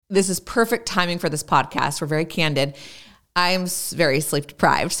this is perfect timing for this podcast. We're very candid. I'm very sleep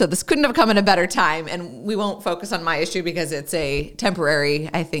deprived, so this couldn't have come at a better time. And we won't focus on my issue because it's a temporary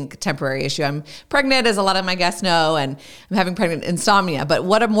issue. I'm pregnant, as a lot of my guests know, and I'm having pregnant insomnia. But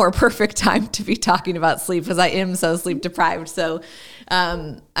what a more perfect time to be talking about sleep, because I am so sleep deprived. So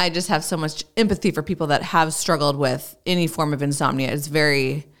I just have so much empathy for people that have struggled with any form of insomnia. It's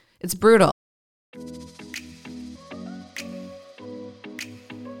brutal.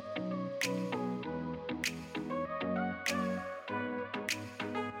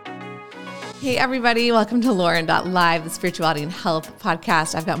 Hey everybody, welcome to Lauren.live, the Spirituality and Health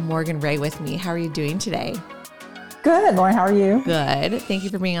podcast. I've got Morgan Ray with me. How are you doing today? Good, Lauren, how are you? Good. Thank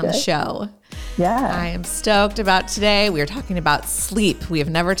you for being on the show. Yeah. I am stoked about today. We are talking about sleep. We have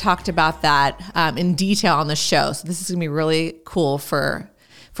never talked about that in detail on the show. So this is going to be really cool for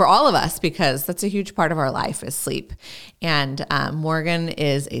all of us, because that's a huge part of our life is sleep. And Morgan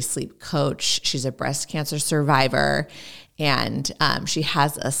is a sleep coach. She's a breast cancer survivor. And she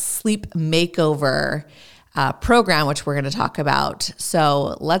has a sleep makeover program, which we're going to talk about.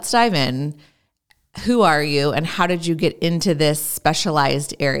 So let's dive in. Who are you and how did you get into this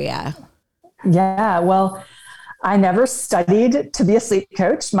specialized area? Yeah, well, I never studied to be a sleep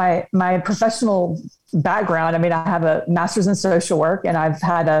coach. My professional background, I have a master's in social work, and I've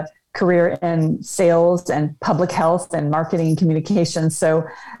had a career in sales and public health and marketing and communications. So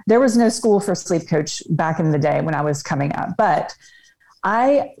there was no school for sleep coach back in the day when I was coming up. But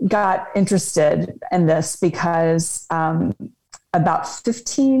I got interested in this because about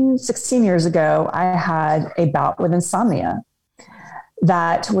 16 years ago, I had a bout with insomnia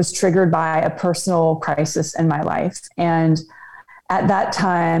that was triggered by a personal crisis in my life. And at that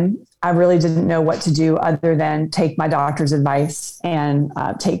time, I really didn't know what to do other than take my doctor's advice and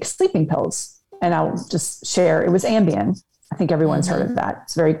take sleeping pills. And I'll just share, it was Ambien. I think everyone's heard of that.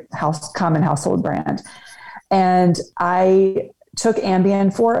 It's a very common household brand. And I took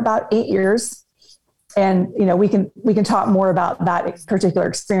Ambien for about 8 years. And, we can talk more about that particular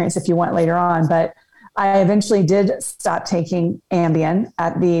experience if you want later on. But I eventually did stop taking Ambien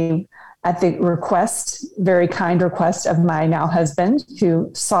at the very kind request of my now husband,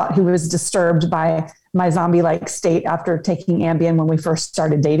 who was disturbed by my zombie-like state after taking Ambien when we first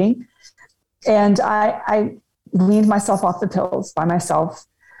started dating. And I weaned myself off the pills by myself,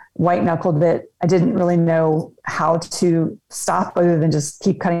 white-knuckled it. I didn't really know how to stop other than just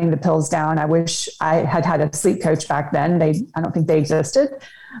keep cutting the pills down. I wish I had had a sleep coach back then. I don't think they existed,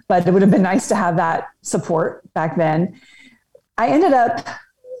 but it would have been nice to have that support back then. I ended up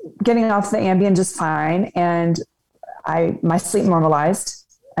getting off the Ambien just fine. And my sleep normalized.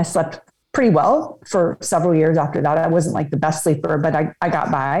 I slept pretty well for several years after that. I wasn't like the best sleeper, but I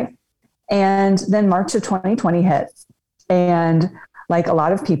got by. And then March of 2020 hit. And like a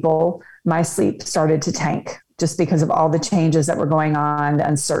lot of people, my sleep started to tank just because of all the changes that were going on, the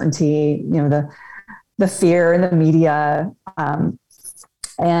uncertainty, the fear in the media.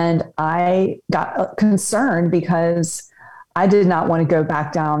 And I got concerned because I did not want to go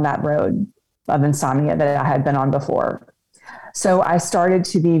back down that road of insomnia that I had been on before. So I started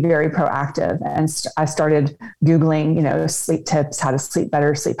to be very proactive, and I started Googling, sleep tips, how to sleep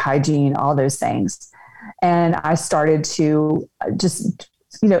better, sleep hygiene, all those things. And I started to just,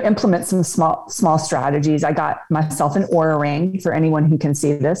 implement some small strategies. I got myself an Oura ring for anyone who can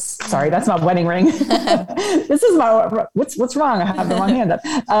see this. Sorry, that's my wedding ring. This is what's wrong? I have the wrong hand up.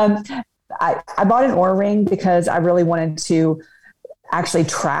 I bought an Oura ring because I really wanted to actually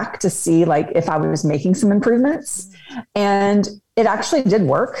track to see if I was making some improvements. And it actually did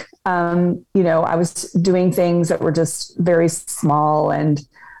work. I was doing things that were just very small and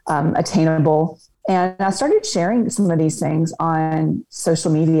attainable. And I started sharing some of these things on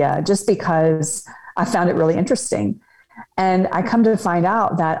social media just because I found it really interesting. And I come to find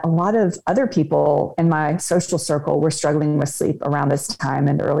out that a lot of other people in my social circle were struggling with sleep around this time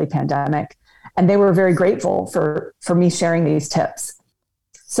in the early pandemic. And they were very grateful for me sharing these tips.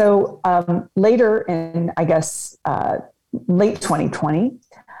 So later in, late 2020,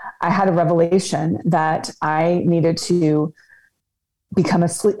 I had a revelation that I needed to become a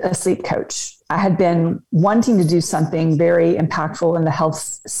sleep coach. I had been wanting to do something very impactful in the health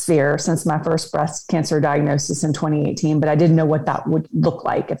sphere since my first breast cancer diagnosis in 2018, but I didn't know what that would look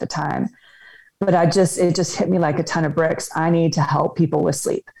like at the time. But it just hit me like a ton of bricks. I need to help people with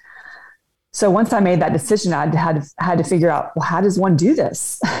sleep. So once I made that decision, I had to figure out, well, how does one do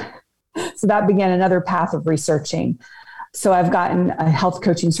this? So that began another path of researching. So I've gotten a health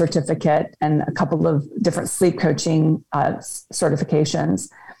coaching certificate and a couple of different sleep coaching certifications.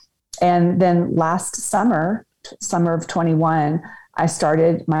 And then last summer of 21, I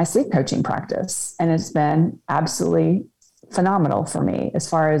started my sleep coaching practice, and it's been absolutely phenomenal for me as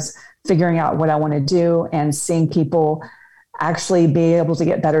far as figuring out what I want to do and seeing people actually be able to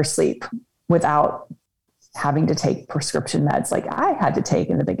get better sleep without having to take prescription meds like I had to take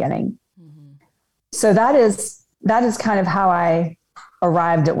in the beginning. Mm-hmm. So that is kind of how I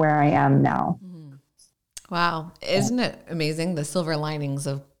arrived at where I am now. Wow. Isn't it amazing? The silver linings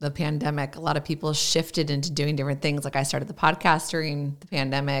of the pandemic. A lot of people shifted into doing different things. Like I started the podcast during the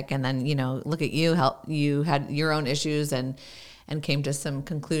pandemic, and then, look at you, you had your own issues and came to some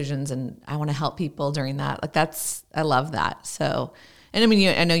conclusions, and I want to help people during that. Like I love that. So, and I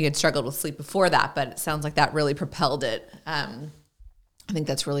mean, I know you had struggled with sleep before that, but it sounds like that really propelled it. I think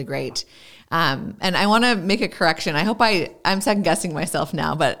that's really great. And I want to make a correction. I hope I'm second guessing myself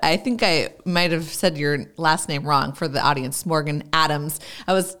now, but I think I might have said your last name wrong for the audience, Morgan Adams.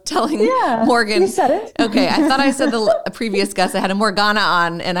 I was telling Morgan. You said it. Okay. I thought I said the previous guest. I had a Morgana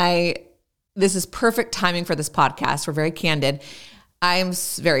on, and this is perfect timing for this podcast. We're very candid. I'm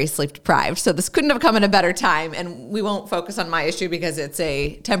very sleep deprived, so this couldn't have come at a better time, and we won't focus on my issue because it's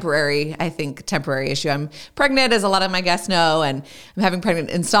a temporary issue. I'm pregnant, as a lot of my guests know, and I'm having pregnant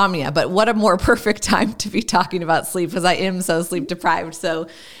insomnia, but what a more perfect time to be talking about sleep, because I am so sleep deprived. So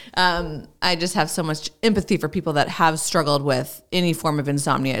I just have so much empathy for people that have struggled with any form of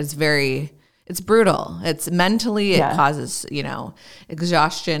insomnia. It's brutal. It's mentally, it causes,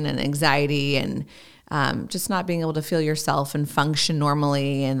 exhaustion and anxiety and just not being able to feel yourself and function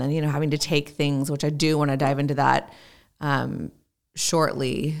normally. And then, having to take things, which I do want to dive into that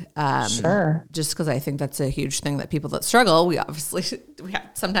shortly. Sure. Just because I think that's a huge thing that people that struggle,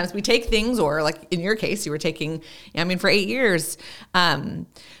 sometimes we take things, or like in your case, you were taking, for 8 years.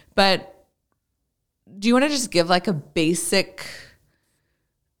 But do you want to just give like a basic,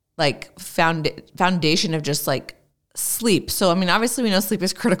 like foundation of just like sleep? So, obviously we know sleep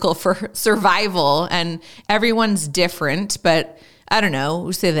is critical for survival, and everyone's different, but I don't know,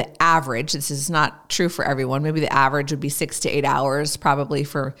 we say the average, this is not true for everyone. Maybe the average would be 6 to 8 hours probably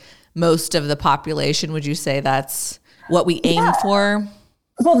for most of the population. Would you say that's what we aim for?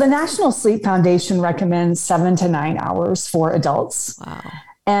 Well, the National Sleep Foundation recommends 7 to 9 hours for adults. Wow.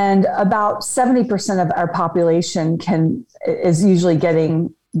 And about 70% of our population is usually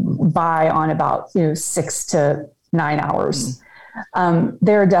getting by on about 6 to 9 hours.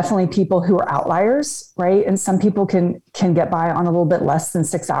 There are definitely people who are outliers, right? And some people can get by on a little bit less than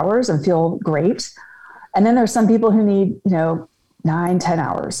 6 hours and feel great. And then there's some people who need, 9, 10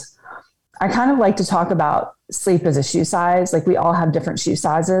 hours. I kind of like to talk about sleep as a shoe size. Like we all have different shoe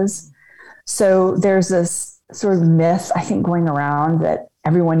sizes. So there's this sort of myth, I think, going around that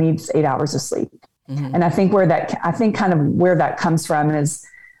everyone needs 8 hours of sleep. Mm-hmm. And I think where that comes from is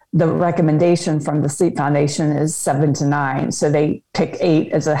the recommendation from the Sleep Foundation is 7 to 9. So they pick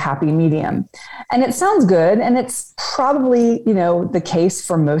 8 as a happy medium. And it sounds good. And it's probably, the case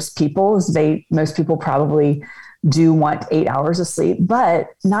for most people most people probably do want 8 hours of sleep, but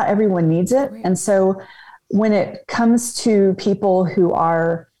not everyone needs it. Right. And so when it comes to people who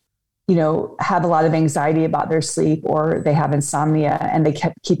are, have a lot of anxiety about their sleep, or they have insomnia and they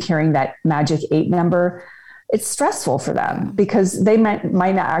keep hearing that magic 8 number, it's stressful for them because they might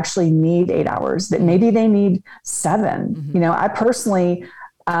not actually need 8 hours, that maybe they need 7. Mm-hmm. I personally,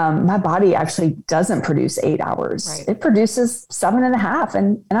 my body actually doesn't produce 8 hours. Right. It produces 7.5,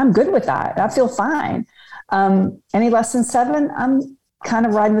 and I'm good with that. I feel fine. Any less than 7, I'm kind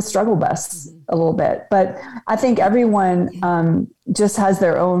of riding the struggle bus a little bit, but I think everyone just has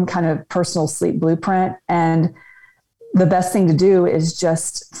their own kind of personal sleep blueprint, and the best thing to do is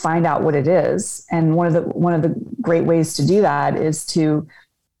just find out what it is. And one of the great ways to do that is to,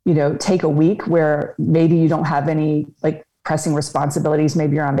 take a week where maybe you don't have any like pressing responsibilities.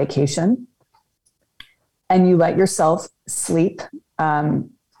 Maybe you're on vacation and you let yourself sleep, kind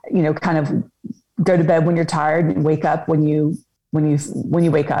of go to bed when you're tired and wake up when you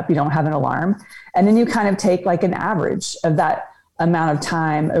wake up, you don't have an alarm. And then you kind of take like an average of that amount of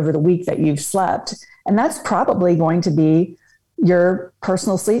time over the week that you've slept. And that's probably going to be your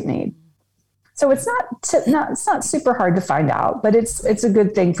personal sleep need. So it's not super hard to find out, but it's a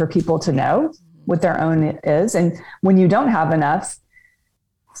good thing for people to know what their own is. And when you don't have enough,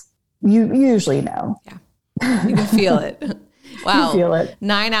 you usually know. Yeah, you can feel it. Wow. You feel it.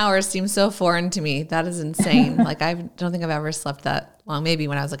 9 hours seems so foreign to me. That is insane. Like I don't think I've ever slept that long. Maybe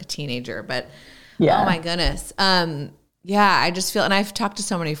when I was like a teenager, but oh my goodness. Yeah, I just feel, and I've talked to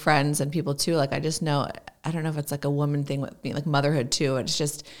so many friends and people too. Like, I just know, I don't know if it's like a woman thing with me, like motherhood too. It's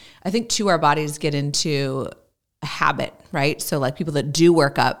just, I think too, our bodies get into a habit, right? So like people that do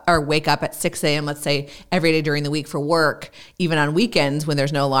wake up at 6 a.m., let's say every day during the week for work, even on weekends when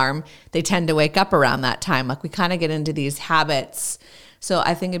there's no alarm, they tend to wake up around that time. Like we kind of get into these habits. So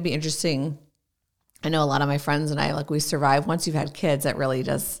I think it'd be interesting. I know a lot of my friends and I, like we survive. Once you've had kids, that really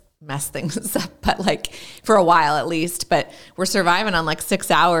does mess things up, but like for a while at least, but we're surviving on like 6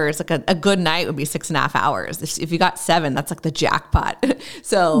 hours. Like a good night would be 6.5 hours. If you got 7, that's like the jackpot.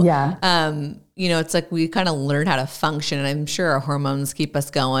 So, it's like we kind of learn how to function, and I'm sure our hormones keep us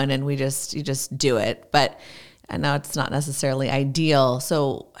going and you just do it. But I know it's not necessarily ideal.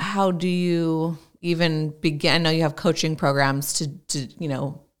 So how do you even begin? I know you have coaching programs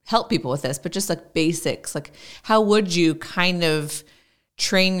to help people with this, but just like basics, like how would you kind of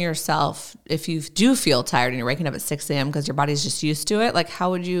train yourself if you do feel tired and you're waking up at 6 a.m. because your body's just used to it? Like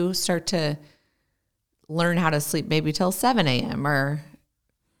how would you start to learn how to sleep maybe till 7 a.m. or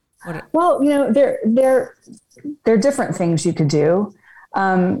what? Well, there are different things you could do.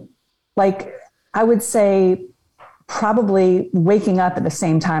 Like I would say probably waking up at the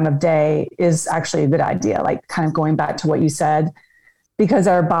same time of day is actually a good idea. Like kind of going back to what you said, because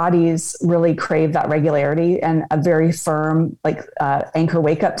our bodies really crave that regularity, and a very firm anchor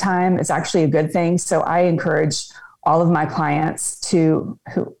wake up time is actually a good thing. So I encourage all of my clients who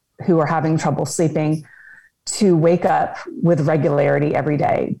are having trouble sleeping to wake up with regularity every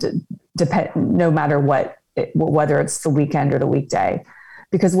day, no matter whether it's the weekend or the weekday.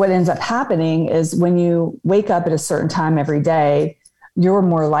 Because what ends up happening is when you wake up at a certain time every day, you're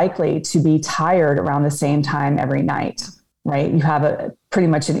more likely to be tired around the same time every night. Right? You have pretty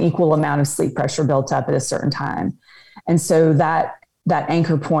much an equal amount of sleep pressure built up at a certain time. And so that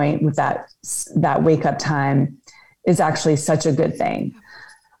anchor point with that wake up time is actually such a good thing.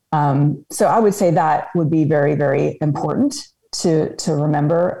 So I would say that would be very, very important to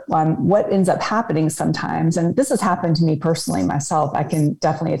remember. What ends up happening sometimes, and this has happened to me personally myself, I can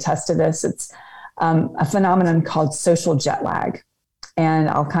definitely attest to this. It's a phenomenon called social jet lag. And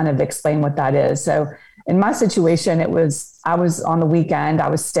I'll kind of explain what that is. So in my situation, I was on the weekend, I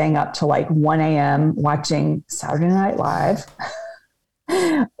was staying up till like 1 a.m. watching Saturday Night Live.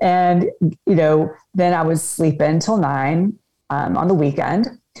 And, then I would sleep until 9 on the weekend.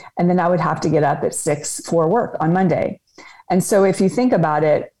 And then I would have to get up at 6 for work on Monday. And so if you think about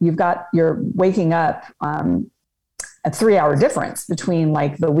it, you're waking up a 3-hour difference between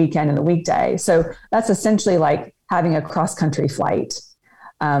like the weekend and the weekday. So that's essentially like having a cross-country flight.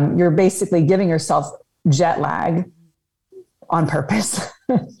 You're basically giving yourself jet lag on purpose.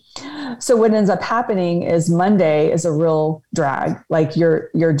 So what ends up happening is Monday is a real drag. Like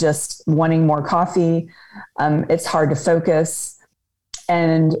you're just wanting more coffee. It's hard to focus.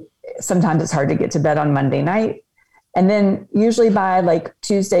 And sometimes it's hard to get to bed on Monday night. And then usually by like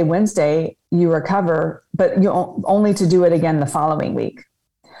Tuesday, Wednesday, you recover, but you only to do it again the following week.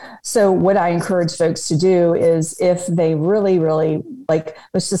 So what I encourage folks to do is if they really, really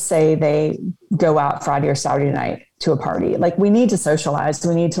let's just say they go out Friday or Saturday night to a party, like we need to socialize.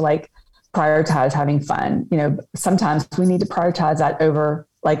 We need to prioritize having fun. Sometimes we need to prioritize that over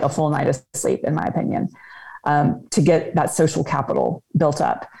like a full night of sleep, in my opinion, to get that social capital built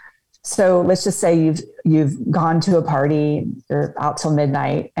up. So let's just say you've gone to a party, you're out till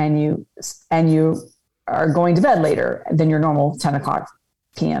midnight, and you are going to bed later than your normal 10 o'clock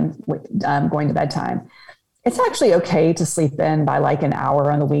p.m. Going to bedtime. It's actually okay to sleep in by like an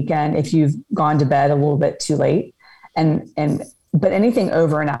hour on the weekend if you've gone to bed a little bit too late. But anything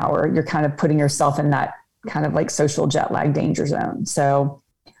over an hour, you're kind of putting yourself in that kind of like social jet lag danger zone. So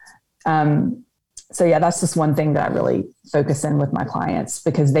yeah, that's just one thing that I really focus in with my clients,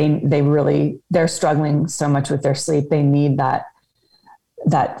 because they're struggling so much with their sleep. They need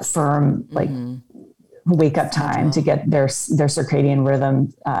that firm, wake up time to get their circadian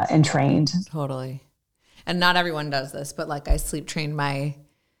rhythm entrained. Totally. And not everyone does this, but like I sleep trained my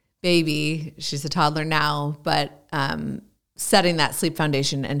baby. She's a toddler now, but setting that sleep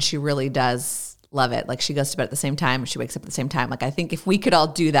foundation, and she really does love it. Like she goes to bed at the same time, she wakes up at the same time. Like I think if we could all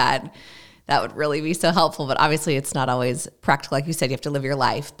do that, that would really be so helpful. But obviously it's not always practical. Like you said, you have to live your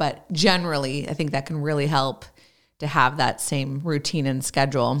life. But generally, I think that can really help to have that same routine and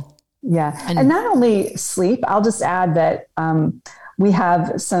schedule. Yeah. And not only sleep, I'll just add that we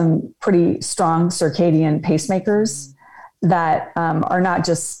have some pretty strong circadian pacemakers that are not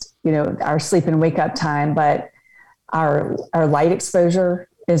just, our sleep and wake up time, but our light exposure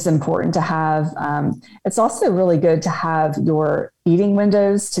is important to have. It's also really good to have your eating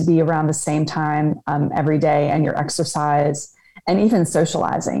windows to be around the same time every day, and your exercise and even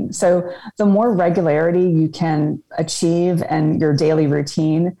socializing. So the more regularity you can achieve and your daily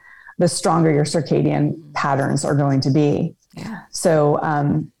routine, the stronger your circadian patterns are going to be. Yeah. So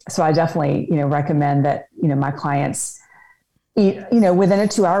I definitely, recommend that, my clients eat, within a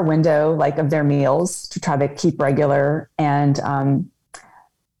 2-hour window, like of their meals, to try to keep regular, and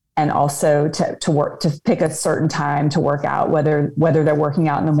also to pick a certain time to work out, whether they're working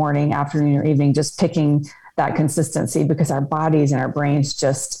out in the morning, afternoon, or evening, just picking that consistency, because our bodies and our brains,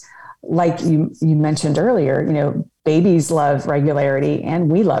 just like you mentioned earlier, babies love regularity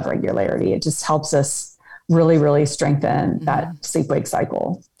and we love regularity. It just helps us really, really strengthen that sleep-wake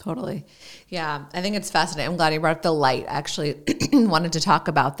cycle. Totally. Yeah. I think it's fascinating. I'm glad you brought up the light. I actually wanted to talk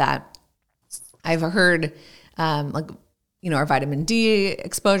about that. I've heard our vitamin D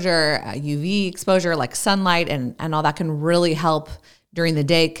exposure, UV exposure, like sunlight and all that can really help during the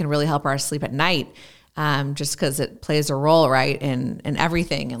day, can really help our sleep at night. Just because it plays a role, right, in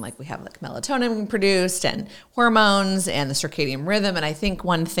everything. And like we have like melatonin produced and hormones and the circadian rhythm. And I think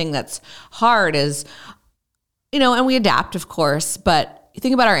one thing that's hard is, and we adapt, of course, but you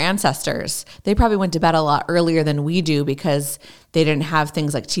think about our ancestors. They probably went to bed a lot earlier than we do because they didn't have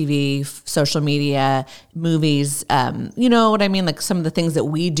things like TV, social media, movies. You know what I mean? Like some of the things that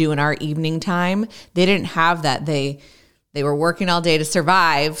we do in our evening time, they didn't have that. They were working all day to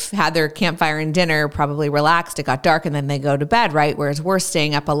survive, had their campfire and dinner, probably relaxed. It got dark and then they go to bed, right? Whereas we're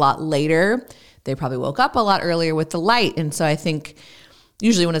staying up a lot later. They probably woke up a lot earlier with the light. And so I think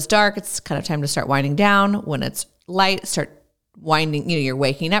usually when it's dark, it's kind of time to start winding down. When it's light, start winding, you're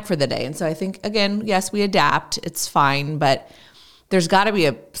waking up for the day. And so I think, again, yes, we adapt. It's fine. But there's got to be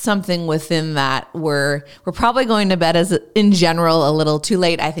something within that where we're probably going to bed as in general a little too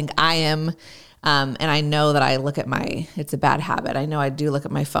late. I think I am. And I know that I look at it's a bad habit. I know I do look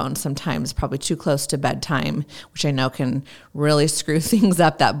at my phone sometimes, probably too close to bedtime, which I know can really screw things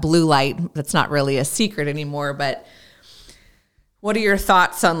up. That blue light, that's not really a secret anymore. But what are your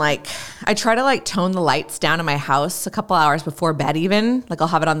thoughts on I try to tone the lights down in my house a couple hours before bed even. I'll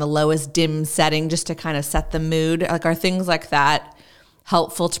have it on the lowest dim setting just to kind of set the mood. Are things like that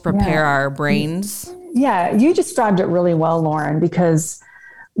helpful to prepare our brains? Yeah, you described it really well, Lauren, because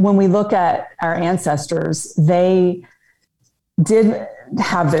when we look at our ancestors, they did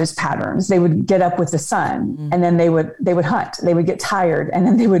have those patterns. They would get up with the sun and then they would hunt. They would get tired and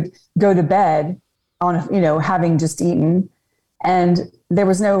then they would go to bed on, having just eaten, and there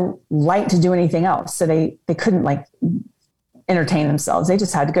was no light to do anything else. So they couldn't entertain themselves. They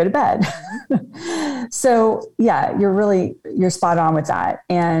just had to go to bed. So yeah, you're spot on with that.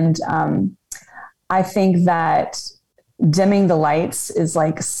 And I think that dimming the lights is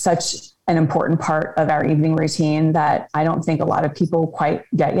such an important part of our evening routine that I don't think a lot of people quite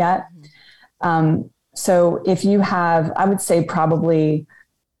get yet. So if you have, I would say probably,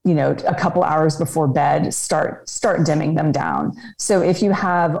 a couple hours before bed, start dimming them down. So if you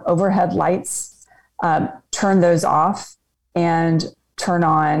have overhead lights, turn those off and turn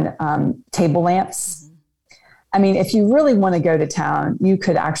on table lamps. I mean, if you really want to go to town, you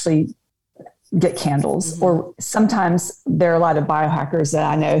could actually get candles, or sometimes there are a lot of biohackers that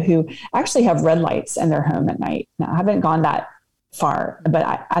I know who actually have red lights in their home at night. Now, I haven't gone that far,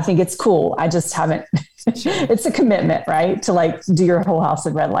 but I think it's cool. I just haven't. Sure. It's a commitment, right? To do your whole house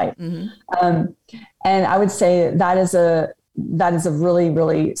in red light. And I would say that is a really,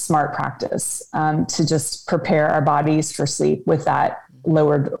 really smart practice to just prepare our bodies for sleep with that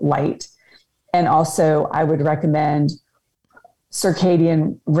lowered light. And also I would recommend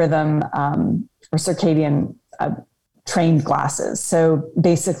circadian rhythm or circadian trained glasses. So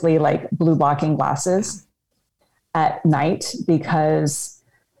basically blue blocking glasses at night, because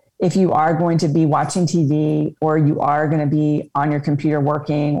if you are going to be watching TV or you are going to be on your computer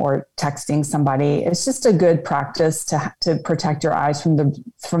working or texting somebody, it's just a good practice to protect your eyes from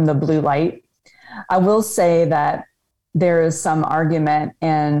the blue light. I will say that there is some argument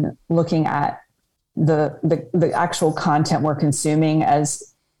in looking at the actual content we're consuming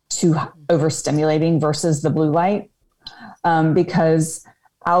as too overstimulating versus the blue light. Because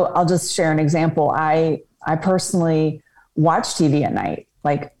I'll just share an example. I personally watch TV at night.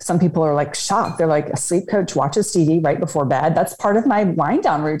 Some people are shocked. They're a sleep coach watches TV right before bed. That's part of my wind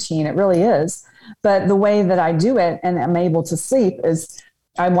down routine. It really is. But the way that I do it and I'm able to sleep is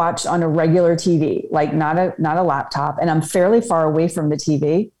I watch on a regular TV, not a laptop, and I'm fairly far away from the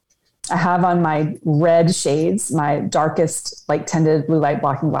TV. I have on my red shades, my darkest tinted blue light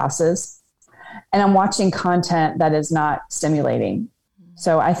blocking glasses, and I'm watching content that is not stimulating.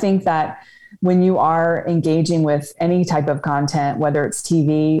 So I think that when you are engaging with any type of content, whether it's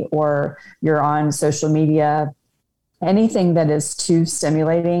TV or you're on social media, anything that is too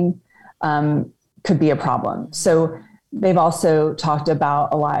stimulating could be a problem. So they've also talked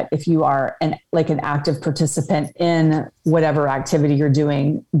about a lot if you are an active participant in whatever activity you're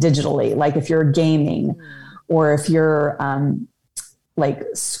doing digitally, like if you're gaming or if you're like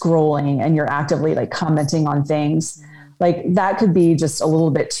scrolling and you're actively like commenting on things, like that could be just a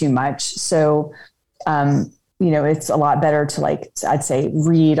little bit too much. So, it's a lot better to, like, I'd say,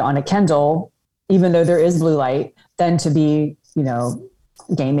 read on a Kindle, even though there is blue light, than to be,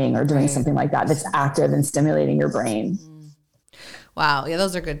 gaming or doing something like that that's active and stimulating your brain. Wow. Yeah,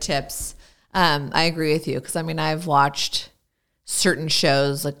 those are good tips. I agree with you because I've watched certain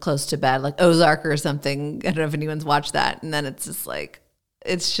shows like close to bed, like Ozark or something. I don't know if anyone's watched that. And then it's just like,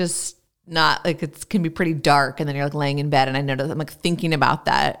 it's just not like, it can be pretty dark. And then you're like laying in bed and I notice I'm like thinking about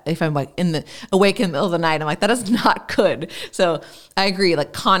that. If I'm like awake in the middle of the night, I'm like, that is not good. So I agree.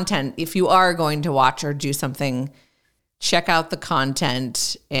 Like content, if you are going to watch or do something, check out the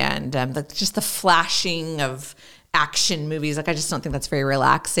content and just the flashing of action movies. Like, I just don't think that's very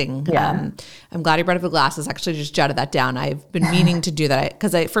relaxing. Yeah. I'm glad you brought up the glasses. Actually just jotted that down. I've been meaning to do that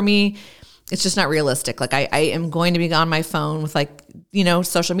because for me, it's just not realistic. Like I am going to be on my phone with like,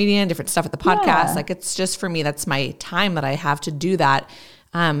 social media and different stuff at the podcast. Yeah. Like it's just for me, that's my time that I have to do that.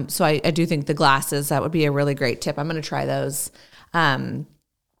 So I do think the glasses, that would be a really great tip. I'm going to try those. And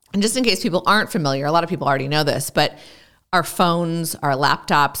just in case people aren't familiar, a lot of people already know this, but our phones, our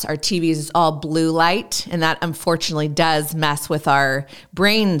laptops, our TVs is all blue light. And that unfortunately does mess with our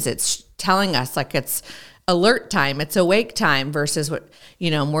brains. It's telling us like it's alert time, it's awake time versus what,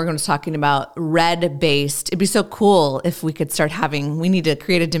 Morgan was talking about red based. It'd be so cool if we could start we need to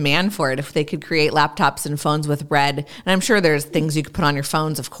create a demand for it. If they could create laptops and phones with red, and I'm sure there's things you could put on your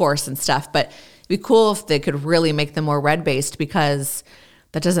phones, of course, and stuff, but it'd be cool if they could really make them more red based because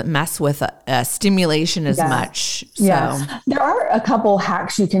that doesn't mess with stimulation as much. So. Yeah. There are a couple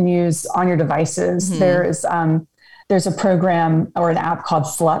hacks you can use on your devices. Mm-hmm. There's a program or an app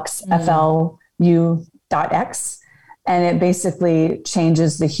called Flux, FLU.X, and it basically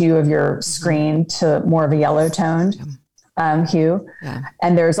changes the hue of your screen to more of a yellow toned hue. Yeah.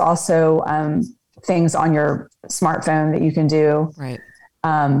 And there's also things on your smartphone that you can do. Right.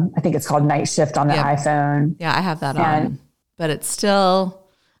 I think it's called Night Shift on the iPhone. Yeah, I have that on, but it's still...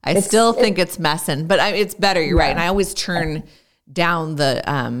 I still think it's messing, but it's better. You're right. And I always turn down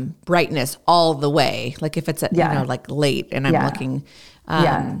the brightness all the way. Like if it's at, like late and I'm looking.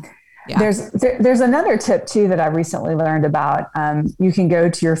 There's another tip too that I recently learned about. You can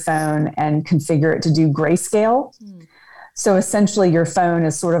go to your phone and configure it to do grayscale. So essentially your phone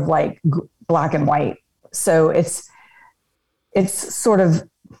is sort of like black and white. So it's sort of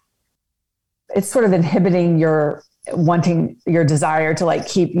inhibiting your desire to like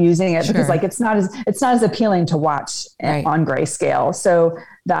keep using it because like it's not as appealing to watch on grayscale. So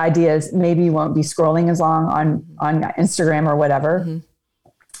the idea is maybe you won't be scrolling as long on Instagram or whatever.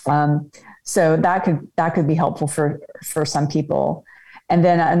 So that could be helpful for some people. And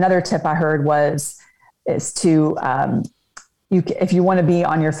then another tip I heard is to if you want to be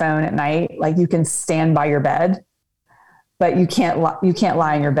on your phone at night, like you can stand by your bed. But you can't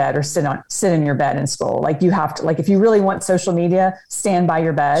lie in your bed or sit in your bed and scroll. Like you have to, like, if you really want social media, stand by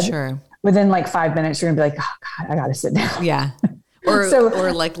your bed. Sure. Within like 5 minutes, you're gonna be like, oh God, I got to sit down. Yeah.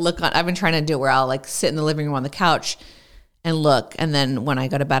 Or like look on, I've been trying to do it where I'll like sit in the living room on the couch and look. And then when I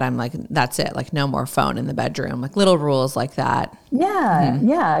go to bed, I'm like, that's it. Like no more phone in the bedroom, like little rules like that. Yeah. Mm-hmm.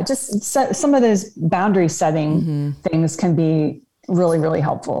 Yeah. Just some of those boundary setting things can be really, really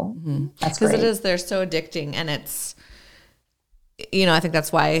helpful. Mm-hmm. That's great. Because they're so addicting and it's, I think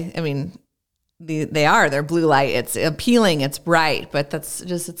that's why, they're blue light. It's appealing. It's bright, but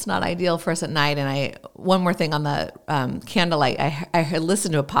it's not ideal for us at night. And one more thing on the candlelight, I had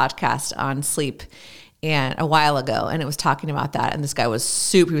listened to a podcast on sleep and a while ago, and it was talking about that. And this guy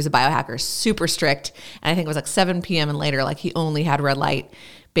was he was a biohacker, super strict. And I think it was like 7 p.m. and later, like he only had red light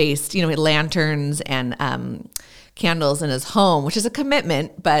based, he had lanterns and candles in his home, which is a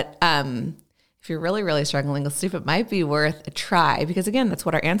commitment, but if you're really, really struggling with sleep, it might be worth a try because again, that's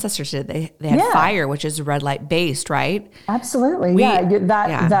what our ancestors did. They had fire, which is red light based, right? Absolutely.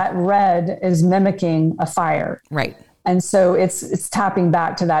 That red is mimicking a fire. Right. And so it's tapping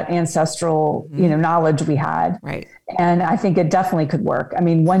back to that ancestral, knowledge we had. Right. And I think it definitely could work. I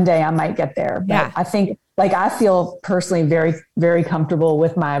mean, one day I might get there, but I think I feel personally very, very comfortable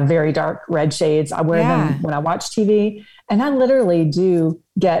with my very dark red shades. I wear them when I watch TV and I literally do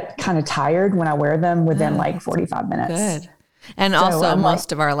get kind of tired when I wear them within like 45 minutes. Good. And so also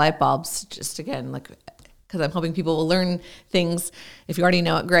most of our light bulbs, just again, like, cause I'm hoping people will learn things. If you already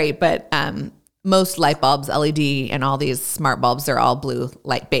know it, great. But, most light bulbs, LED, and all these smart bulbs, they're all blue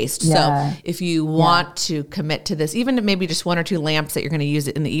light based. Yeah. So if you want to commit to this, even maybe just 1 or 2 lamps that you're going to use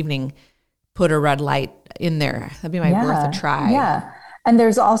it in the evening, put a red light in there. That'd be worth a try. Yeah. And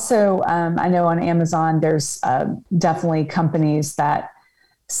there's also, I know on Amazon, there's definitely companies that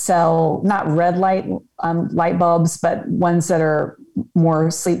sell not red light light bulbs, but ones that are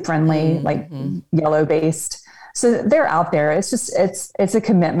more sleep friendly, like yellow based. So they're out there. It's just, it's a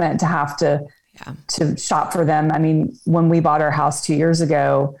commitment to have to shop for them. I mean, when we bought our house 2 years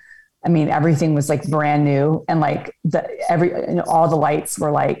ago, I mean, everything was like brand new, and like all the lights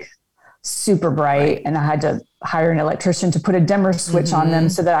were like super bright, and I had to hire an electrician to put a dimmer switch on them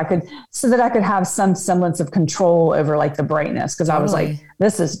so that I could have some semblance of control over like the brightness. Cause I was like,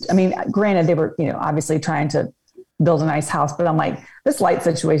 granted they were, obviously trying to build a nice house, but I'm like, this light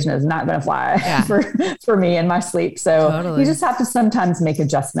situation is not going to fly for me and my sleep. So you just have to sometimes make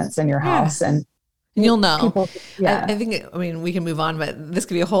adjustments in your house, and you'll know. I think, we can move on, but this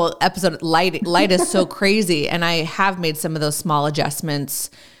could be a whole episode. Light is so crazy. And I have made some of those small adjustments.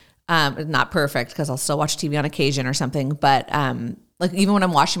 Not perfect, because I'll still watch TV on occasion or something. But like even when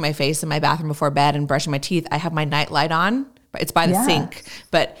I'm washing my face in my bathroom before bed and brushing my teeth, I have my night light on. It's by the sink.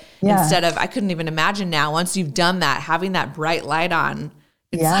 But instead of, I couldn't even imagine now, once you've done that, having that bright light on,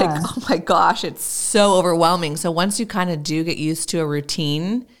 it's like, oh my gosh, it's so overwhelming. So once you kind of do get used to a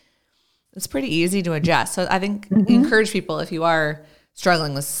routine, it's pretty easy to adjust. So I think encourage people, if you are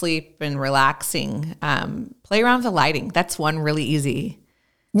struggling with sleep and relaxing, play around with the lighting. That's one really easy.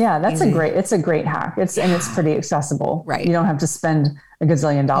 Yeah, it's a great hack. And it's pretty accessible. Right. You don't have to spend a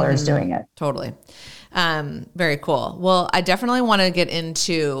gazillion dollars doing it. Totally. Very cool. Well, I definitely want to get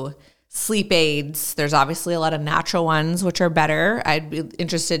into sleep aids. There's obviously a lot of natural ones, which are better. I'd be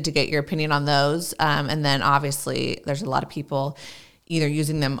interested to get your opinion on those. And then obviously there's a lot of people either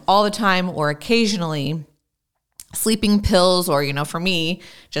using them all the time or occasionally, sleeping pills, or, for me,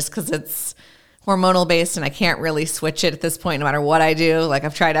 just because it's hormonal based and I can't really switch it at this point, no matter what I do. Like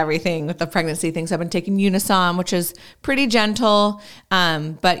I've tried everything with the pregnancy things. I've been taking Unisom, which is pretty gentle.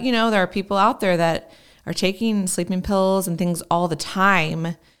 But there are people out there that are taking sleeping pills and things all the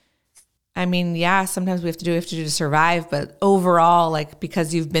time. I mean, sometimes we have to do to survive, but overall, like,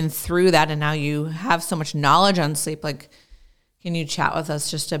 because you've been through that and now you have so much knowledge on sleep, like, can you chat with us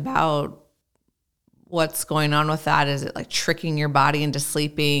just about what's going on with that? Is it like tricking your body into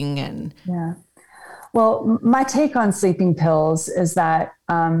sleeping? And well, my take on sleeping pills is that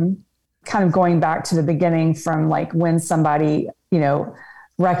kind of going back to the beginning from like when somebody,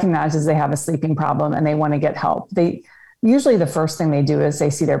 recognizes they have a sleeping problem and they want to get help. Usually the first thing they do is they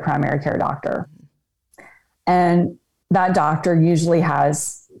see their primary care doctor. And that doctor usually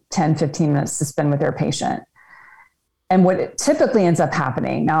has 10, 15 minutes to spend with their patient. And what typically ends up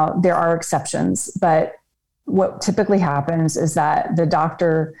happening, now there are exceptions, but what typically happens is that the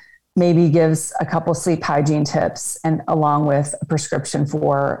doctor maybe gives a couple sleep hygiene tips, and along with a prescription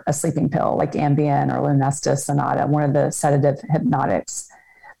for a sleeping pill like Ambien or Lunesta Sonata, one of the sedative hypnotics.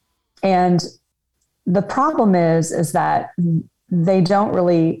 And the problem is that they don't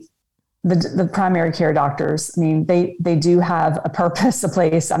really, the primary care doctors, they do have a purpose, a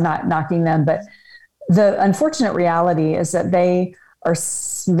place. I'm not knocking them, but the unfortunate reality is that they are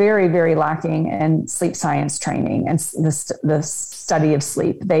very, very lacking in sleep science training and the study of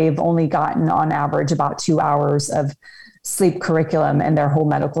sleep. They've only gotten on average about 2 hours of sleep curriculum in their whole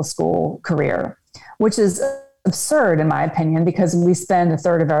medical school career, which is absurd in my opinion, because we spend a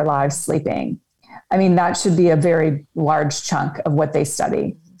third of our lives sleeping. That should be a very large chunk of what they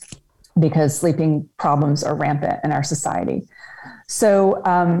study, because sleeping problems are rampant in our society.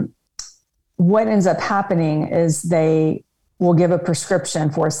 So what ends up happening is they will give a prescription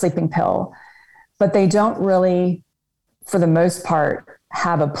for a sleeping pill, but they don't really, for the most part,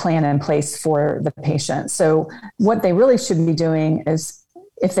 have a plan in place for the patient. So what they really should be doing is,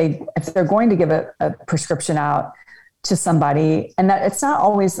 if they're going to give a prescription out to somebody, and that it's not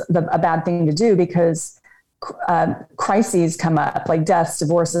always a bad thing to do, because crises come up, like deaths,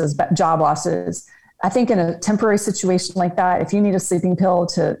 divorces, job losses. I think in a temporary situation like that, if you need a sleeping pill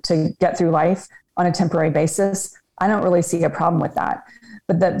to get through life on a temporary basis, I don't really see a problem with that.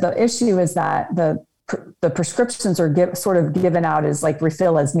 But the issue is that the prescriptions are sort of given out as like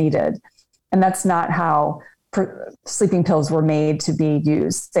refill as needed. And that's not how sleeping pills were made to be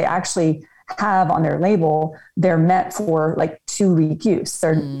used. They actually have on their label, they're meant for like 2-week use.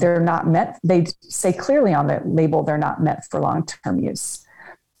 They're not meant, they say clearly on the label, they're not meant for long-term use.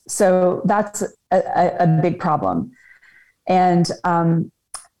 So that's a big problem. And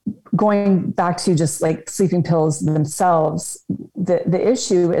going back to just like sleeping pills themselves, the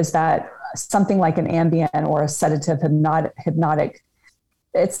issue is that something like an Ambien or a sedative hypnotic,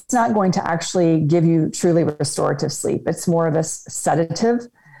 it's not going to actually give you truly restorative sleep. It's more of a sedative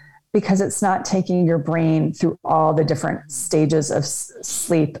because it's not taking your brain through all the different stages of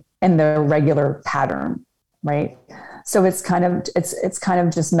sleep in the regular pattern, right? So it's kind of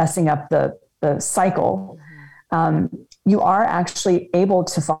just messing up the cycle. You are actually able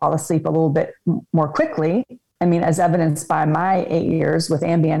to fall asleep a little bit more quickly. I mean, as evidenced by my 8 years with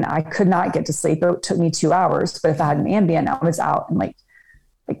Ambien, I could not get to sleep. It took me 2 hours, but if I had an Ambien, I was out in like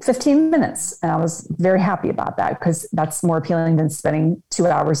 15 minutes. And I was very happy about that because that's more appealing than spending 2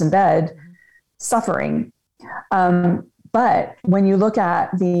 hours in bed suffering. But when you look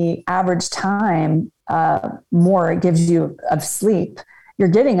at the average time more it gives you of sleep, you're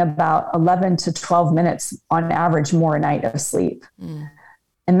getting about 11 to 12 minutes on average more a night of sleep.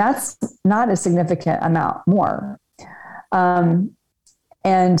 And that's not a significant amount more.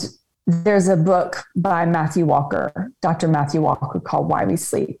 And there's a book by Matthew Walker, Dr. Matthew Walker, called Why We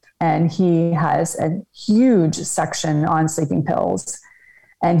Sleep. And he has a huge section on sleeping pills.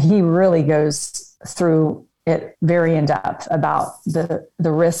 And he really goes through it very in depth about the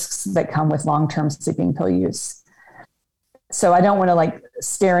risks that come with long-term sleeping pill use. So I don't want to like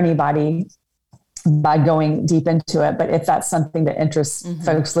scare anybody by going deep into it, but if that's something that interests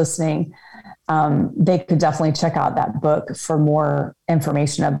folks listening, they could definitely check out that book for more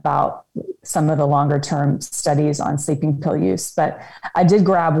information about some of the longer term studies on sleeping pill use. But I did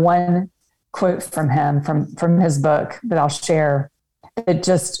grab one quote from him from his book that I'll share. It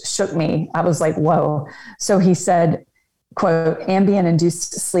just shook me. I was like, whoa. So he said, quote, Ambien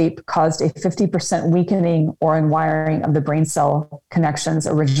induced sleep caused a 50% weakening or unwiring of the brain cell connections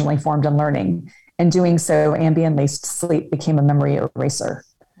originally formed in learning. In doing so, Ambien laced sleep became a memory eraser.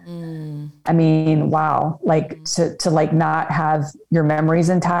 I mean, wow. Like to like not have your memories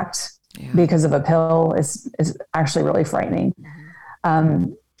intact because of a pill is actually really frightening.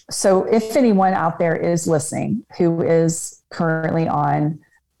 So if anyone out there is listening who is currently on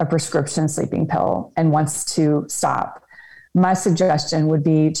a prescription sleeping pill and wants to stop, my suggestion would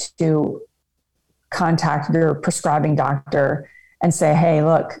be to contact your prescribing doctor and say, hey,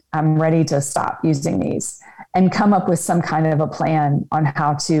 look, I'm ready to stop using these, and come up with some kind of a plan on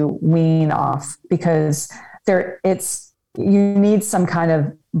how to wean off, because you need some kind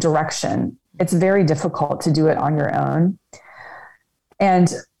of direction. It's very difficult to do it on your own.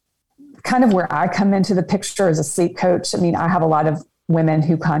 And kind of where I come into the picture as a sleep coach, I mean, I have a lot of women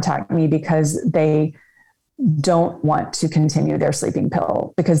who contact me because they don't want to continue their sleeping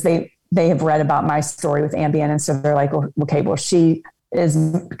pill because they have read about my story with Ambien. And so they're like, well, okay, well, she is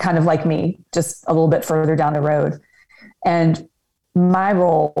kind of like me, just a little bit further down the road. And my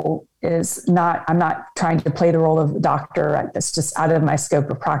role is I'm not trying to play the role of a doctor. It's just out of my scope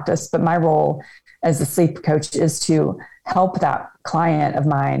of practice. But my role as a sleep coach is to help that client of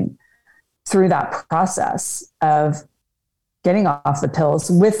mine through that process of getting off the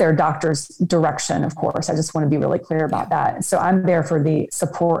pills with their doctor's direction, of course. I just want to be really clear about that. So I'm there for the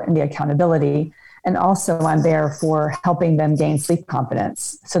support and the accountability. And also I'm there for helping them gain sleep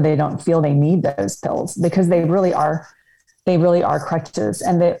confidence so they don't feel they need those pills, because they really are crutches.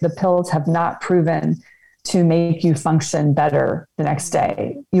 And the pills have not proven to make you function better the next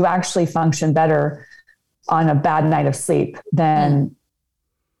day. You actually function better on a bad night of sleep than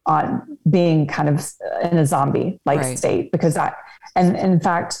on being kind of in a zombie-like state. Because and in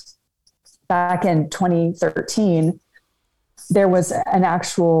fact, back in 2013, there was an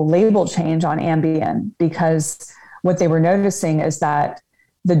actual label change on Ambien, because what they were noticing is that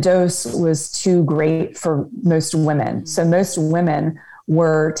the dose was too great for most women. So most women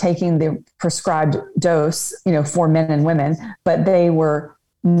were taking the prescribed dose, for men and women, but they were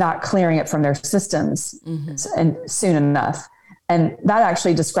not clearing it from their systems and soon enough. And that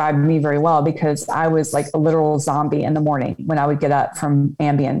actually described me very well, because I was like a literal zombie in the morning when I would get up from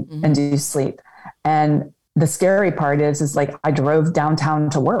Ambien induced sleep. And the scary part is like I drove downtown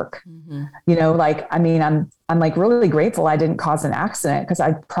to work. I'm like really grateful I didn't cause an accident, because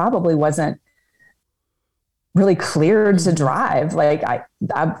I probably wasn't really cleared to drive. Like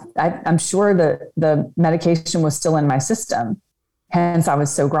I'm sure the medication was still in my system, hence I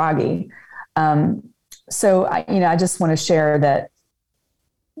was so groggy. So I just want to share that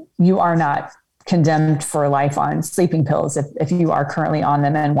you are not condemned for life on sleeping pills if you are currently on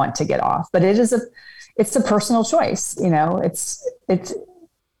them and want to get off. But it's a personal choice. It's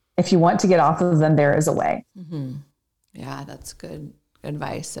if you want to get off of them, there is a way. Yeah, that's good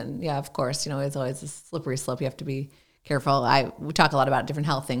advice. And yeah, of course, it's always a slippery slope. You have to be careful. We talk a lot about different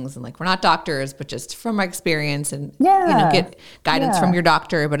health things, and like, we're not doctors, but just from my experience, and get guidance from your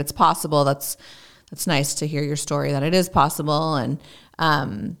doctor, but it's possible. That's nice to hear your story that it is possible. And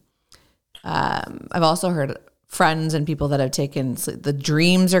I've also heard friends and people that have taken, the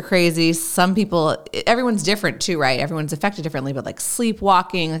dreams are crazy. Some people, everyone's different too, right? Everyone's affected differently, but like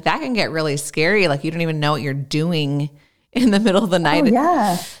sleepwalking, like that can get really scary. Like you don't even know what you're doing in the middle of the night. Oh,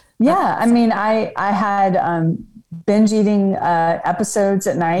 yeah. Yeah. I mean, I had binge eating episodes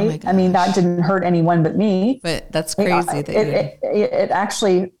at night. I mean, that didn't hurt anyone but me. But that's crazy. It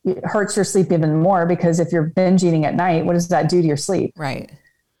actually hurts your sleep even more, because if you're binge eating at night, what does that do to your sleep? Right.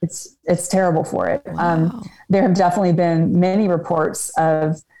 It's terrible for it. Wow. There have definitely been many reports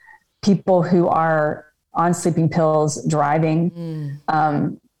of people who are on sleeping pills driving.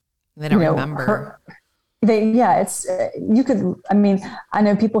 They don't remember. I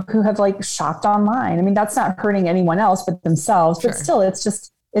know people who have like shopped online. I mean, that's not hurting anyone else but themselves, but still it's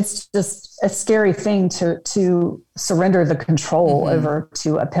just a scary thing to surrender the control over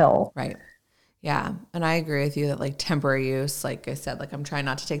to a pill. Right. Yeah. And I agree with you that like temporary use, like I said, like I'm trying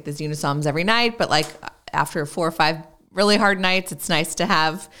not to take these Unisoms every night, but like after 4 or 5 really hard nights, it's nice to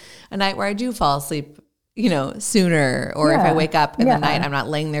have a night where I do fall asleep, sooner. Or if I wake up in the night, I'm not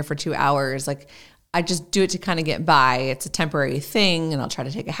laying there for 2 hours. Like I just do it to kind of get by. It's a temporary thing, and I'll try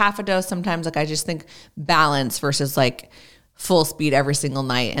to take a half a dose sometimes. Like I just think balance versus like full speed every single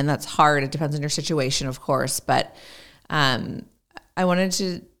night. And that's hard. It depends on your situation, of course. But I wanted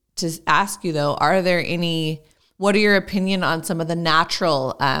to ask you though, what are your opinion on some of the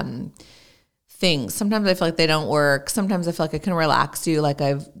natural things? Sometimes I feel like they don't work. Sometimes I feel like it can relax you. Like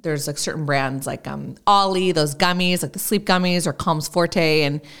there's like certain brands like Ollie, those gummies, like the sleep gummies, or Calms Forte.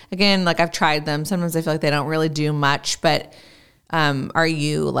 And again, like I've tried them. Sometimes I feel like they don't really do much, but are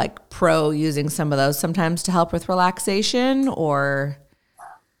you like pro using some of those sometimes to help with relaxation? Or?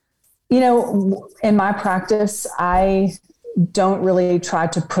 In my practice, I don't really try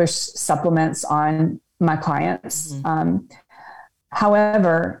to push supplements on my clients.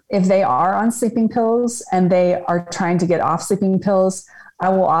 However, if they are on sleeping pills and they are trying to get off sleeping pills, I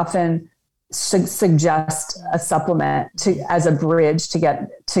will often suggest a supplement as a bridge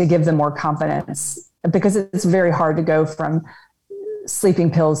to give them more confidence, because it's very hard to go from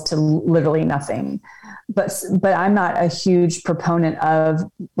sleeping pills to literally nothing. But I'm not a huge proponent of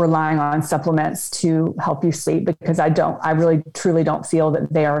relying on supplements to help you sleep, because I really truly don't feel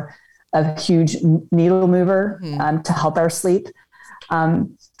that they are a huge needle mover to help our sleep. I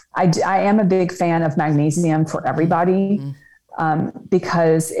am a big fan of magnesium for everybody,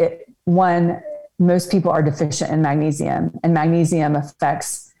 because most people are deficient in magnesium, and magnesium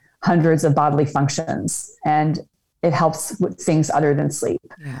affects hundreds of bodily functions, and it helps with things other than sleep.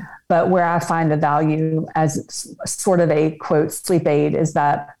 Yeah. But where I find the value as sort of a quote sleep aid is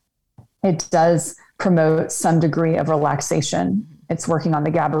that it does promote some degree of relaxation. It's working on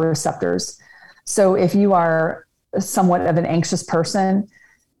the GABA receptors. So if you are somewhat of an anxious person,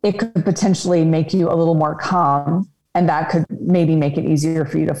 it could potentially make you a little more calm, and that could maybe make it easier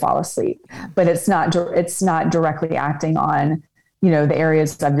for you to fall asleep. But it's not directly acting on, the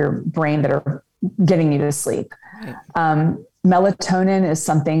areas of your brain that are getting you to sleep. Right. Melatonin is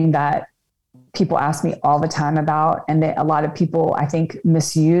something that people ask me all the time about, and a lot of people, I think,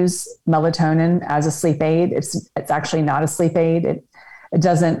 misuse melatonin as a sleep aid. It's actually not a sleep aid. It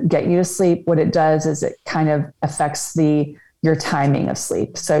doesn't get you to sleep. What it does is it kind of affects your timing of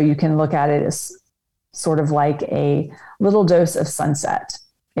sleep. So you can look at it as sort of like a little dose of sunset.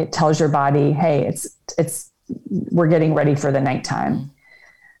 It tells your body, hey, we're getting ready for the nighttime.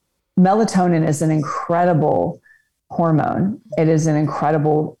 Melatonin is an incredible hormone. It is an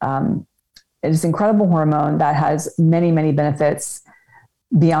incredible hormone that has many, many benefits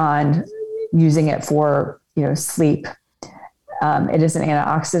beyond using it for, sleep. It is an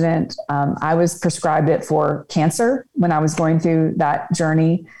antioxidant. I was prescribed it for cancer when I was going through that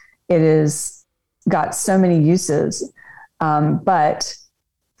journey. It is got so many uses, but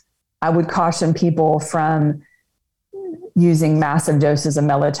I would caution people from using massive doses of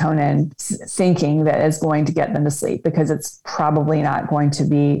melatonin thinking that it's going to get them to sleep, because it's probably not going to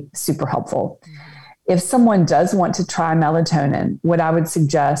be super helpful. If someone does want to try melatonin, what I would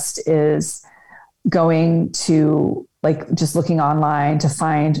suggest is going to just looking online to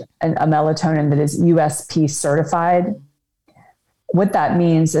find a melatonin that is USP certified. What that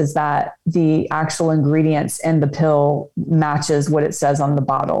means is that the actual ingredients in the pill matches what it says on the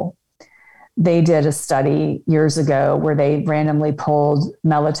bottle. They did a study years ago where they randomly pulled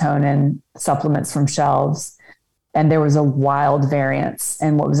melatonin supplements from shelves, and there was a wild variance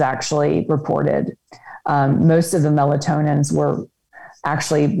in what was actually reported. Most of the melatonins were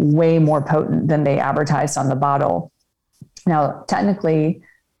actually way more potent than they advertised on the bottle. Now, technically,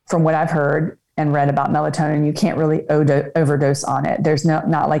 from what I've heard and read about melatonin, you can't really overdose on it. There's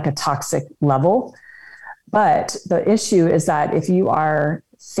not like a toxic level. But the issue is that if you are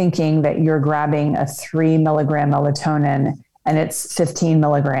thinking that you're grabbing a 3 milligram melatonin and it's 15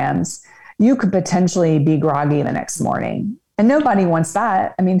 milligrams, you could potentially be groggy the next morning. And nobody wants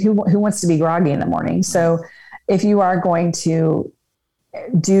that. I mean, who wants to be groggy in the morning? So if you are going to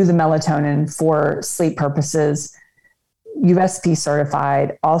do the melatonin for sleep purposes, USP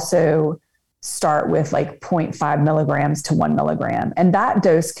certified, also start with like 0.5 milligrams to 1 milligram. And that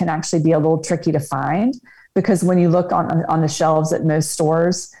dose can actually be a little tricky to find, because when you look on the shelves at most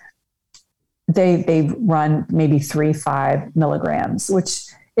stores, they run maybe 3-5 milligrams, which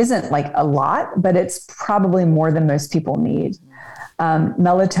isn't like a lot, but it's probably more than most people need.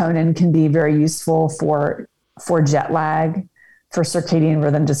 Melatonin can be very useful for jet lag, for circadian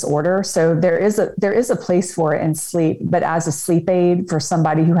rhythm disorder. So there is a place for it in sleep, but as a sleep aid for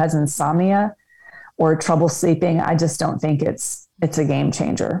somebody who has insomnia or trouble sleeping, I just don't think it's a game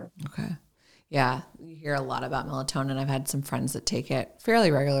changer. Okay. Yeah. You hear a lot about melatonin. I've had some friends that take it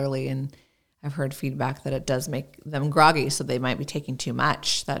fairly regularly, and I've heard feedback that it does make them groggy, so they might be taking too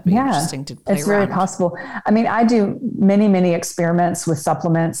much. That'd be interesting to play around. It's very possible. I mean, I do many, many experiments with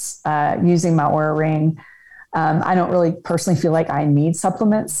supplements using my Oura Ring. I don't really personally feel like I need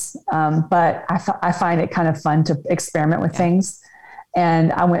supplements, but I find it kind of fun to experiment with things.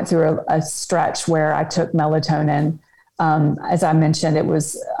 And I went through a stretch where I took melatonin. As I mentioned, it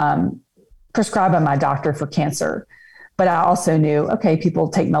was prescribed by my doctor for cancer. But I also knew, okay, people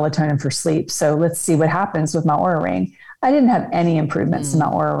take melatonin for sleep. So let's see what happens with my Oura Ring. I didn't have any improvements in my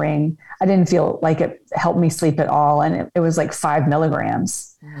Oura Ring. I didn't feel like it helped me sleep at all. And it was like 5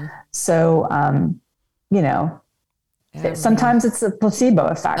 milligrams. So, sometimes it's a placebo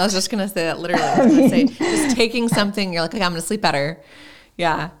effect. I was just going to say that literally. I was going to say, just taking something, you're like, okay, I'm going to sleep better.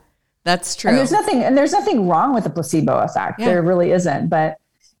 Yeah, that's true. And there's nothing wrong with the placebo effect. Yeah. There really isn't. But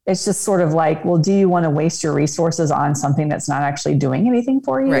it's just sort of like, well, do you want to waste your resources on something that's not actually doing anything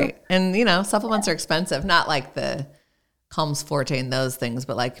for you? Right. And, supplements are expensive, not like the Calms Forte and those things,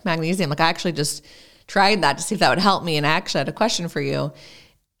 but like magnesium. Like I actually just tried that to see if that would help me. And I actually had a question for you.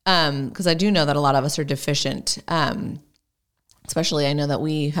 Because I do know that a lot of us are deficient. Especially I know that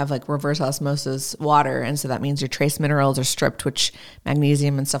we have like reverse osmosis water. And so that means your trace minerals are stripped, which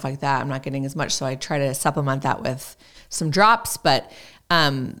magnesium and stuff like that, I'm not getting as much. So I try to supplement that with some drops. But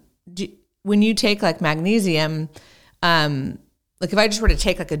when you take like magnesium, like if I just were to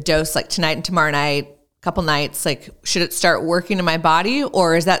take like a dose like tonight and tomorrow night, couple nights, like should it start working in my body,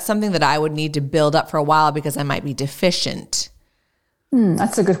 or is that something that I would need to build up for a while because I might be deficient?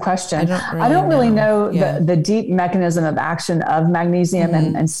 That's a good question. I don't really know the deep mechanism of action of magnesium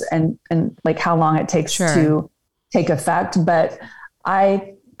and like how long it takes to take effect. But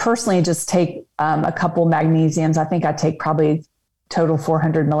I personally just take a couple magnesiums. I think I take probably total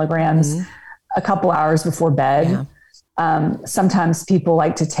 400 milligrams a couple hours before bed. Yeah. Sometimes people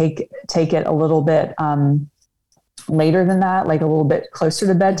like to take it a little bit later than that, like a little bit closer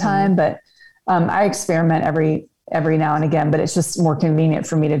to bedtime. But I experiment every now and again, but it's just more convenient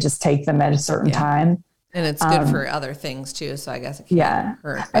for me to just take them at a certain time. And it's good for other things too. So I guess it can't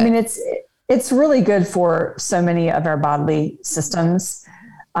hurt. But. I mean, it's really good for so many of our bodily systems,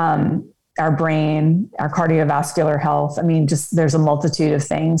 our brain, our cardiovascular health. I mean, just there's a multitude of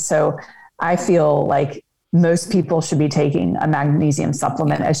things. So I feel like most people should be taking a magnesium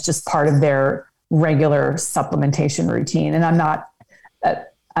supplement as just part of their regular supplementation routine. And I'm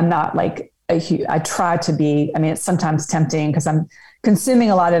not like, I try to be, I mean, it's sometimes tempting because I'm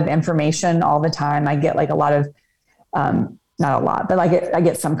consuming a lot of information all the time. I get like a lot of, not a lot, but I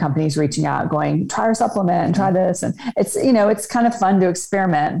get some companies reaching out going, try our supplement and try this. And it's, it's kind of fun to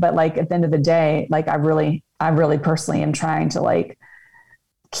experiment, but like at the end of the day, like I really personally am trying to like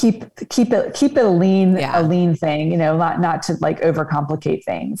keep it a lean thing, not to like overcomplicate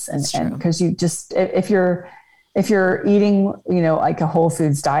things. And because you just, if you're eating, like a whole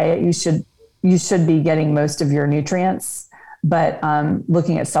foods diet, you should be getting most of your nutrients, but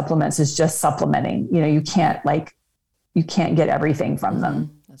looking at supplements is just supplementing. You can't get everything from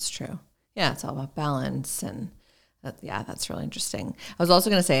them. That's true. Yeah, it's all about balance, and that's really interesting. I was also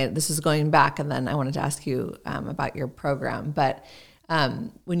going to say, this is going back, and then I wanted to ask you about your program. But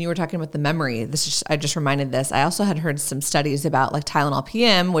when you were talking about the memory, I just reminded this. I also had heard some studies about like Tylenol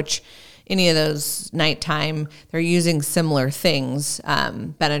PM, which any of those nighttime, they're using similar things,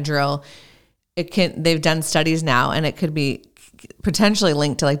 Benadryl. They've done studies now, and it potentially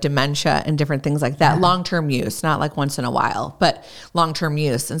linked to like dementia and different things like that. Long-term use, not like once in a while, but long-term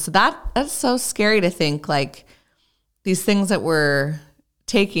use. And so that's so scary to think like these things that we're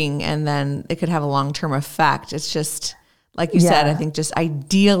taking and then it could have a long-term effect. It's just like you said, I think just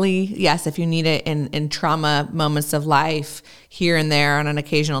ideally, yes, if you need it in trauma moments of life here and there on an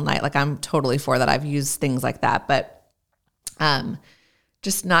occasional night, like I'm totally for that. I've used things like that, but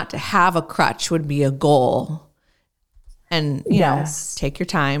just not to have a crutch would be a goal. And, you know, take your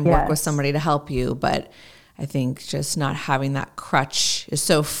time, work with somebody to help you. But I think just not having that crutch is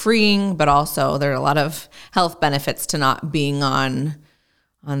so freeing, but also there are a lot of health benefits to not being on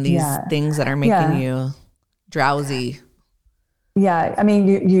these things that are making you drowsy. Yeah. I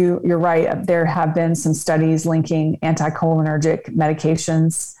mean, you're right. There have been some studies linking anticholinergic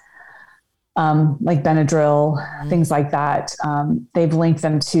medications, like Benadryl, things like that. They've linked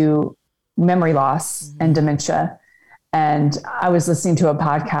them to memory loss and dementia. And I was listening to a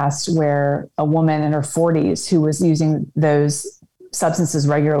podcast where a woman in her 40s who was using those substances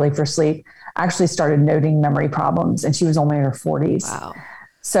regularly for sleep actually started noting memory problems, and she was only in her 40s. Wow.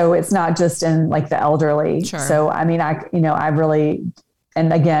 So it's not just in like the elderly. Sure. So, I mean, I really,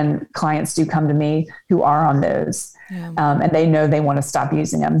 and again, clients do come to me who are on those, and they know they want to stop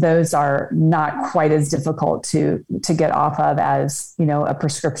using them. Those are not quite as difficult to get off of as, you know, a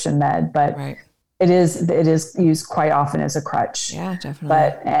prescription med, but it is used quite often as a crutch. Yeah, definitely.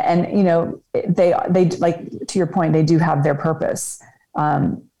 But, and you know, they like, to your point, they do have their purpose.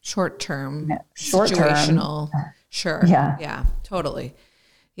 Short-term, situational. Sure. Yeah, totally.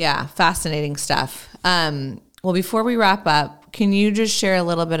 Yeah. Fascinating stuff. Well, before we wrap up, can you just share a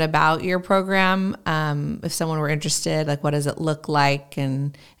little bit about your program? If someone were interested, like what does it look like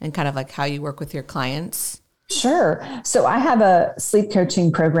and kind of like how you work with your clients? Sure. So I have a sleep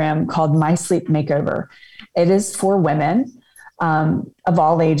coaching program called My Sleep Makeover. It is for women of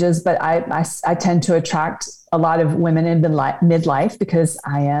all ages, but I tend to attract a lot of women in midlife because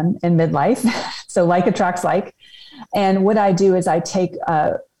I am in midlife. So like attracts like. And what I do is I take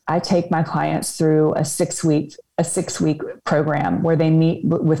my clients through a 6-week program where they meet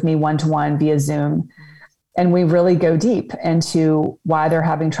with me one-to-one via Zoom. And we really go deep into why they're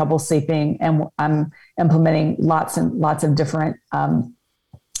having trouble sleeping. And I'm implementing lots and lots of different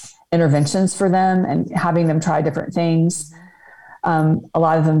interventions for them and having them try different things. A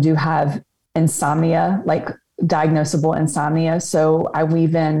lot of them do have insomnia, like diagnosable insomnia. So I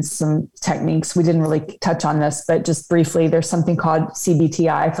weave in some techniques. We didn't really touch on this, but just briefly, there's something called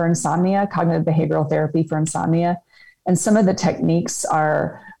CBTI for insomnia, cognitive behavioral therapy for insomnia. And some of the techniques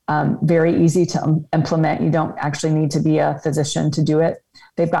are very easy to implement. You don't actually need to be a physician to do it.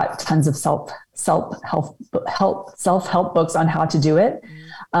 They've got tons of self-help books on how to do it.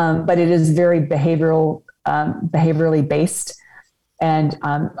 But it is very behaviorally based, and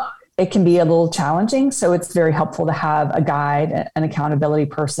it can be a little challenging. So it's very helpful to have a guide, an accountability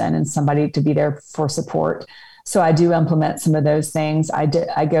person, and somebody to be there for support. So I do implement some of those things. I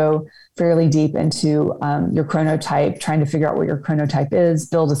go fairly deep into your chronotype, trying to figure out what your chronotype is,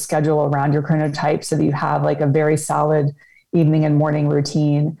 build a schedule around your chronotype so that you have like a very solid evening and morning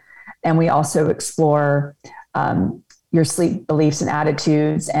routine. And we also explore your sleep beliefs and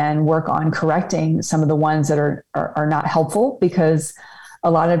attitudes and work on correcting some of the ones that are not helpful, because a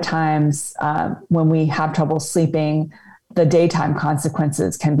lot of times when we have trouble sleeping, the daytime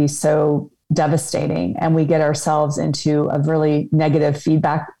consequences can be so devastating, and we get ourselves into a really negative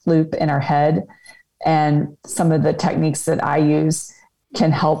feedback loop in our head. And some of the techniques that I use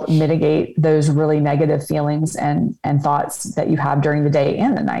can help mitigate those really negative feelings and thoughts that you have during the day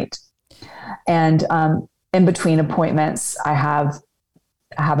and the night. And in between appointments, I have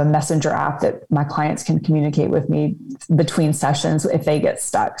a messenger app that my clients can communicate with me between sessions if they get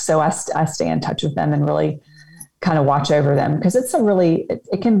stuck. So I stay in touch with them and really kind of watch over them, because it's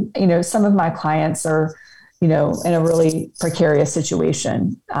it can, you know, some of my clients are, you know, in a really precarious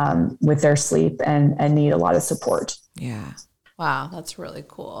situation with their sleep and need a lot of support. Yeah. Wow. That's really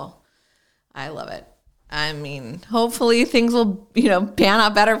cool. I love it. I mean, hopefully things will, you know, pan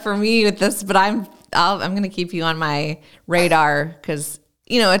out better for me with this, but I'm going to keep you on my radar, because,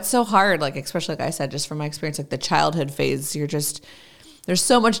 you know, it's so hard. Like, especially like I said, just from my experience, like the childhood phase, there's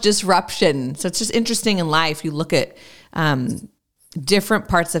so much disruption. So it's just interesting in life. You look at different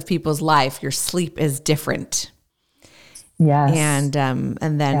parts of people's life, your sleep is different. Yes.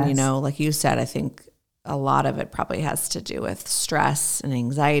 And then, you know, like you said, I think a lot of it probably has to do with stress and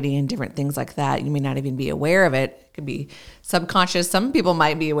anxiety and different things like that. You may not even be aware of it. It could be subconscious. Some people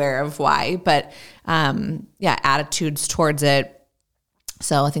might be aware of why, but attitudes towards it.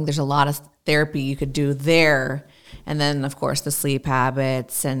 So I think there's a lot of therapy you could do there And then, of course, the sleep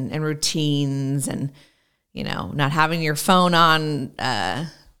habits and routines and, not having your phone on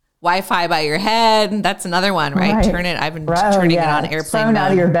Wi-Fi by your head. That's another one, right? I've been turning it on airplane phone mode.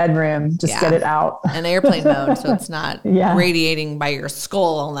 Out of your bedroom. Just get it out. An airplane mode, so it's not radiating by your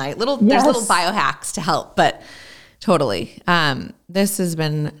skull all night. There's little biohacks to help, but totally. This has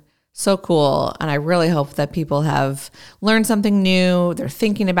been so cool. And I really hope that people have learned something new. They're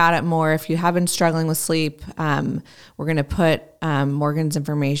thinking about it more. If you have been struggling with sleep, we're going to put Morgan's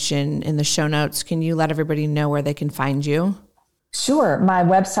information in the show notes. Can you let everybody know where they can find you? Sure. My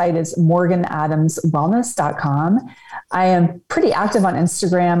website is morganadamswellness.com. I am pretty active on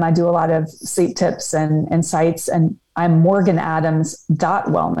Instagram. I do a lot of sleep tips and insights, and I'm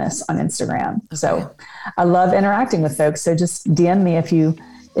morganadams.wellness on Instagram. Okay. So I love interacting with folks. So just DM me if you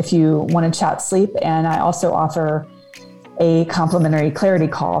want to chat sleep. And I also offer a complimentary clarity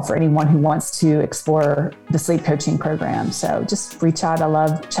call for anyone who wants to explore the sleep coaching program. So just reach out. I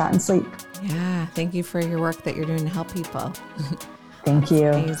love chat and sleep. Yeah. Thank you for your work that you're doing to help people. Thank you.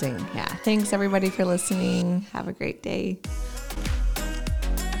 Amazing. Yeah. Thanks everybody for listening. Have a great day.